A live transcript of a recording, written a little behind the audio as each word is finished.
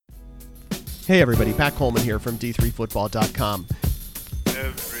Hey everybody, Pat Coleman here from D3Football.com.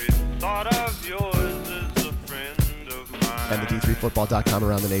 Every thought of yours is a friend of mine. And the D3Football.com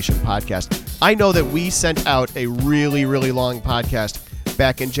Around the Nation podcast. I know that we sent out a really, really long podcast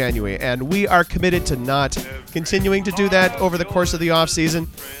back in January, and we are committed to not continuing to do that over the course of the off season,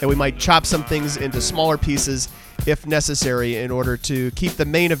 and we might chop some things into smaller pieces if necessary in order to keep the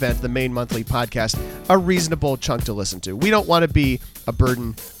main event, the main monthly podcast, a reasonable chunk to listen to. We don't want to be a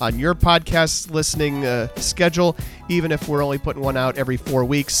burden on your podcast listening schedule, even if we're only putting one out every 4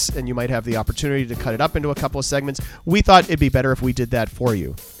 weeks and you might have the opportunity to cut it up into a couple of segments. We thought it'd be better if we did that for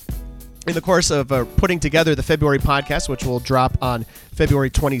you. In the course of putting together the February podcast, which will drop on February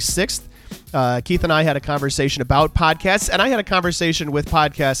 26th, Keith and I had a conversation about podcasts, and I had a conversation with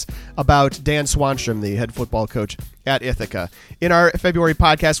podcasts about Dan Swanstrom, the head football coach at Ithaca. In our February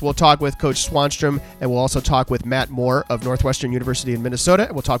podcast, we'll talk with Coach Swanstrom, and we'll also talk with Matt Moore of Northwestern University in Minnesota.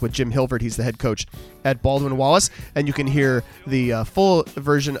 We'll talk with Jim Hilvert. He's the head coach at Baldwin Wallace, and you can hear the full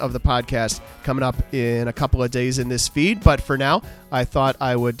version of the podcast coming up in a couple of days in this feed. But for now, I thought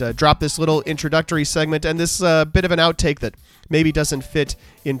I would drop this little introductory segment and this bit of an outtake that maybe doesn't fit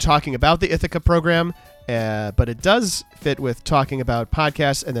in talking about the Ithaca program, but it does fit with talking about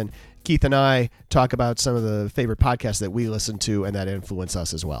podcasts, and then Keith and I talk about some of the favorite podcasts that we listen to and that influence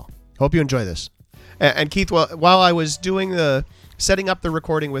us as well. Hope you enjoy this. And Keith, while I was setting up the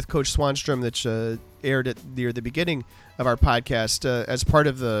recording with Coach Swanstrom that aired near the beginning of our podcast, as part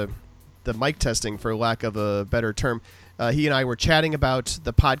of the mic testing, for lack of a better term, he and I were chatting about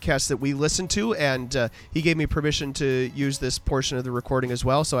the podcast that we listen to, and he gave me permission to use this portion of the recording as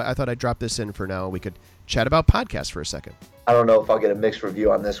well, so I thought I'd drop this in for now, and we could chat about podcasts for a second. I don't know if I'll get a mixed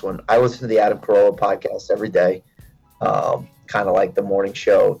review on this one. I listen to the Adam Carolla podcast every day, kind of like the morning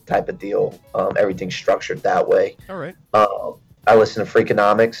show type of deal. Everything's structured that way. All right. I listen to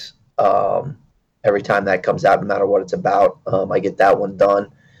Freakonomics every time that comes out, no matter what it's about. I get that one done.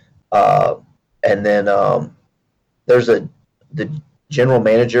 And then there's the General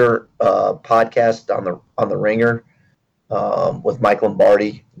Manager podcast on the Ringer with Mike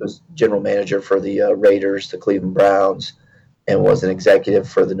Lombardi, who's general manager for the Raiders, the Cleveland Browns, and was an executive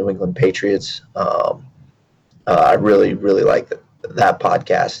for the New England Patriots. I really, really like that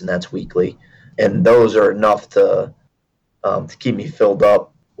podcast, and that's weekly. And those are enough to keep me filled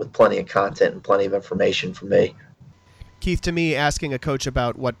up with plenty of content and plenty of information for me. Keith, to me, asking a coach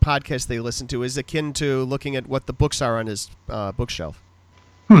about what podcast they listen to is akin to looking at what the books are on his bookshelf.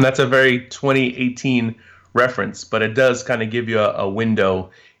 That's a very 2018 reference, but it does kind of give you a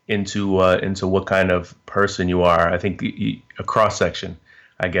window into what kind of person you are. I think a cross section,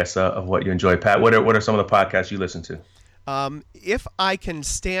 I guess, of what you enjoy. Pat, what are some of the podcasts you listen to? If I can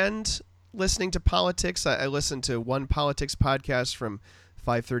stand listening to politics, I listen to one politics podcast from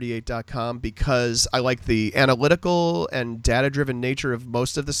 538.com because I like the analytical and data-driven nature of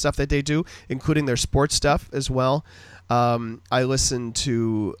most of the stuff that they do, including their sports stuff as well. I listen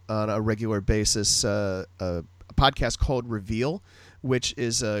to, on a regular basis, a podcast called Reveal, which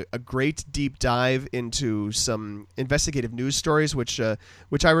is a great deep dive into some investigative news stories, which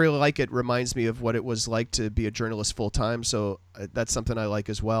I really like. It reminds me of what it was like to be a journalist full-time, so that's something I like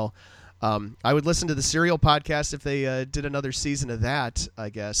as well. I would listen to the Serial podcast if they did another season of that, I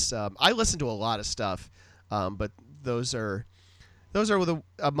guess. I listen to a lot of stuff, but those are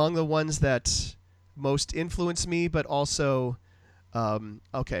among the ones that most influence me, but also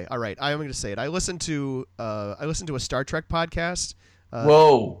okay, all right, I'm going to say it. I listen to a Star Trek podcast.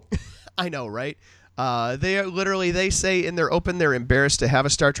 Whoa. I know, right? They say in their open they're embarrassed to have a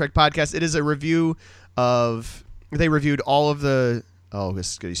Star Trek podcast. It is a review of, they reviewed all of the,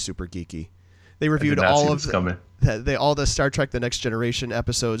 this is going to be super geeky. They reviewed all of all the Star Trek The Next Generation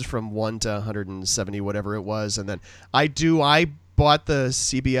episodes from 1 to 170, whatever it was. And then I bought the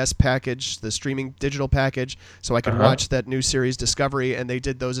CBS package, the streaming digital package, so I could watch that new series Discovery, and they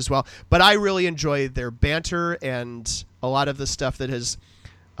did those as well. But I really enjoy their banter and a lot of the stuff that has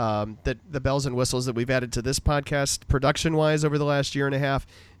that the bells and whistles that we've added to this podcast production-wise over the last year and a half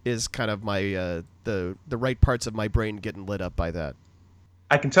is kind of my the right parts of my brain getting lit up by that.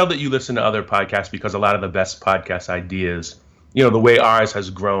 I can tell that you listen to other podcasts because a lot of the best podcast ideas, the way ours has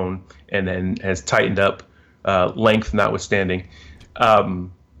grown and then has tightened up, length notwithstanding,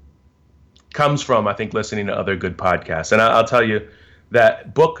 comes from, I think, listening to other good podcasts. And I'll tell you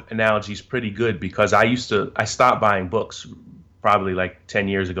that book analogy is pretty good because I stopped buying books probably like 10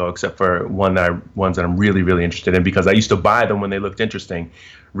 years ago, except for ones that I'm really, really interested in, because I used to buy them when they looked interesting,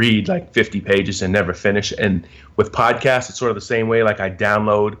 read like 50 pages and never finish. And with podcasts, it's sort of the same way. Like I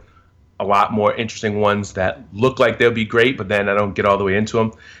download a lot more interesting ones that look like they'll be great, but then I don't get all the way into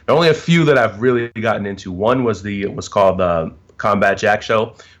them. There are only a few that I've really gotten into. One was called the Combat Jack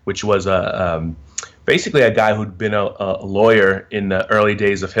Show, which was basically a guy who'd been a lawyer in the early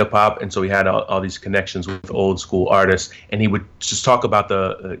days of hip hop, and so he had all these connections with old school artists, and he would just talk about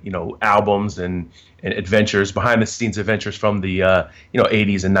the albums and adventures, behind the scenes adventures from the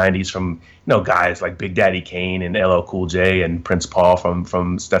 80s and 90s from guys like Big Daddy Kane and LL Cool J and Prince Paul from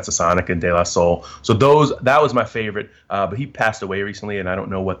Stetsasonic and De La Soul. So that was my favorite, but he passed away recently, and I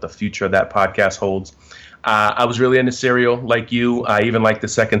don't know what the future of that podcast holds. I was really into Serial, like you. I even liked the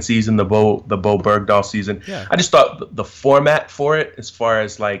second season, the Bo Bergdahl season. Yeah. I just thought the format for it, as far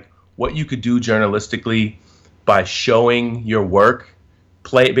as like what you could do journalistically by showing your work,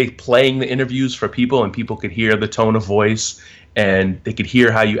 playing the interviews for people, and people could hear the tone of voice, and they could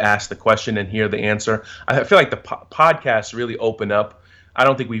hear how you ask the question and hear the answer. I feel like the podcasts really open up. I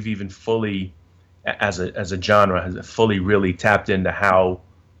don't think we've even fully, as a genre, has fully really tapped into how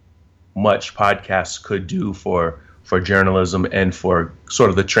much podcasts could do for journalism and for sort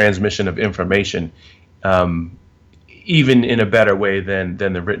of the transmission of information, even in a better way than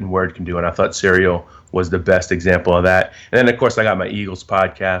the written word can do. And I thought Serial was the best example of that. And then, of course, I got my Eagles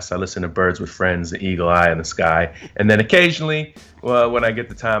podcast. I listen to Birds with Friends, the Eagle Eye in the Sky. And then occasionally, when I get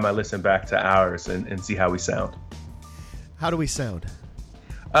the time, I listen back to ours and see how we sound. How do we sound?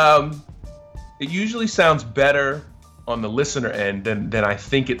 It usually sounds better on the listener end than I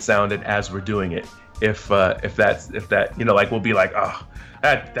think it sounded as we're doing it. If that like we'll be like, oh,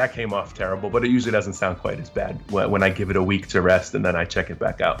 that came off terrible, but it usually doesn't sound quite as bad when I give it a week to rest and then I check it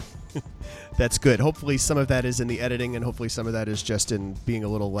back out. That's good. Hopefully some of that is in the editing, and hopefully some of that is just in being a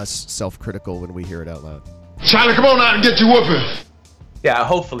little less self-critical when we hear it out loud. Charlie, come on out and get your whooping. Yeah,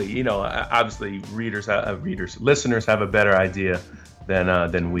 hopefully, obviously listeners have a better idea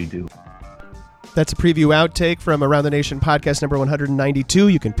than we do. That's a preview outtake from Around the Nation podcast number 192.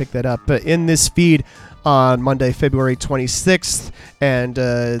 You can pick that up in this feed on Monday, February 26th. And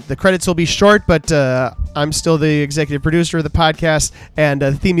the credits will be short, but I'm still the executive producer of the podcast. And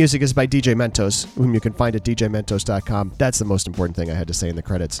the theme music is by DJ Mentos, whom you can find at djmentos.com. That's the most important thing I had to say in the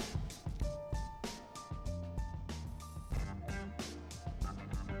credits.